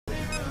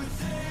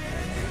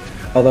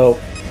Although,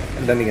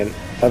 then again,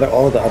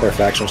 all of the other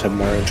factions have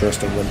more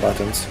interesting win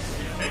buttons,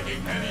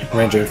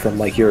 ranging from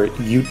like your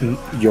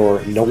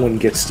no one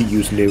gets to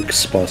use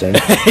nukes button.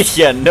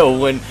 Yeah,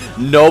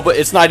 no, but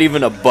it's not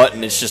even a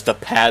button. It's just a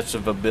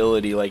passive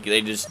ability. Like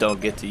they just don't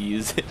get to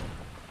use it.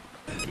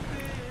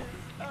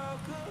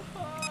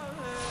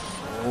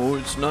 Oh,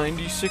 it's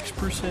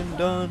 96%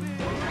 done.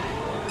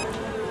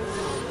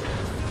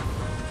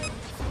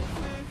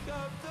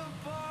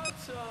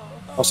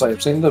 Also,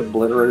 I've seen the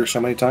Obliterator so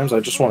many times, I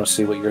just want to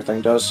see what your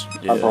thing does.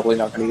 Yeah. I'm probably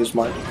not going to use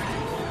mine.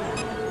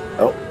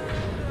 Oh.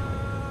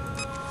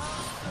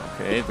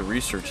 Okay, the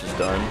research is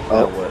done.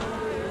 Oh. Now what?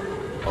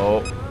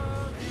 Oh.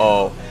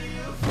 Oh.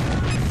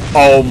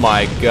 Oh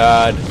my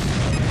god.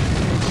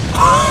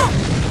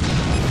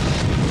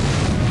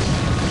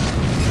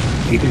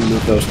 You can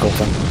move those,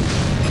 Colton.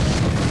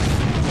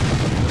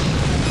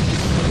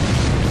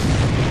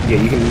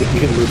 Yeah, you can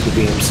move the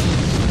beams.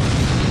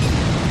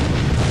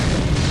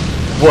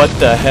 What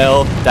the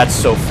hell? That's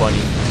so funny.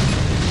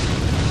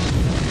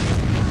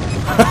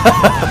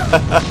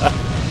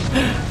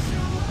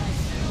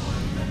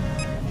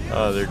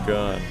 Oh, they're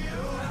gone.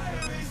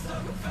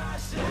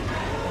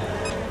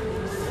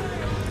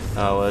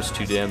 Oh, well, that's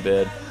too damn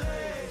bad.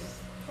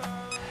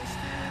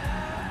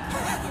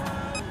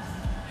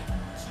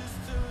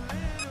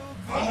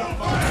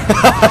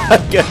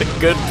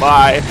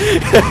 Goodbye.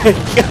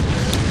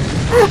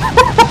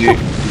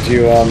 Did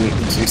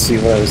you see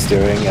what I was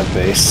doing at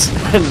base?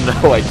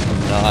 No, I did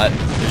not.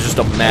 There's just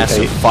a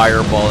massive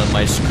fireball in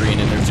my screen,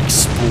 and there's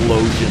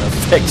explosion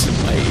effects in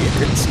my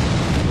ears.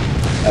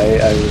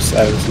 I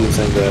was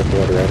using the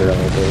Obliterator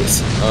on the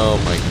base. Oh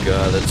my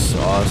god, that's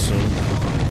awesome.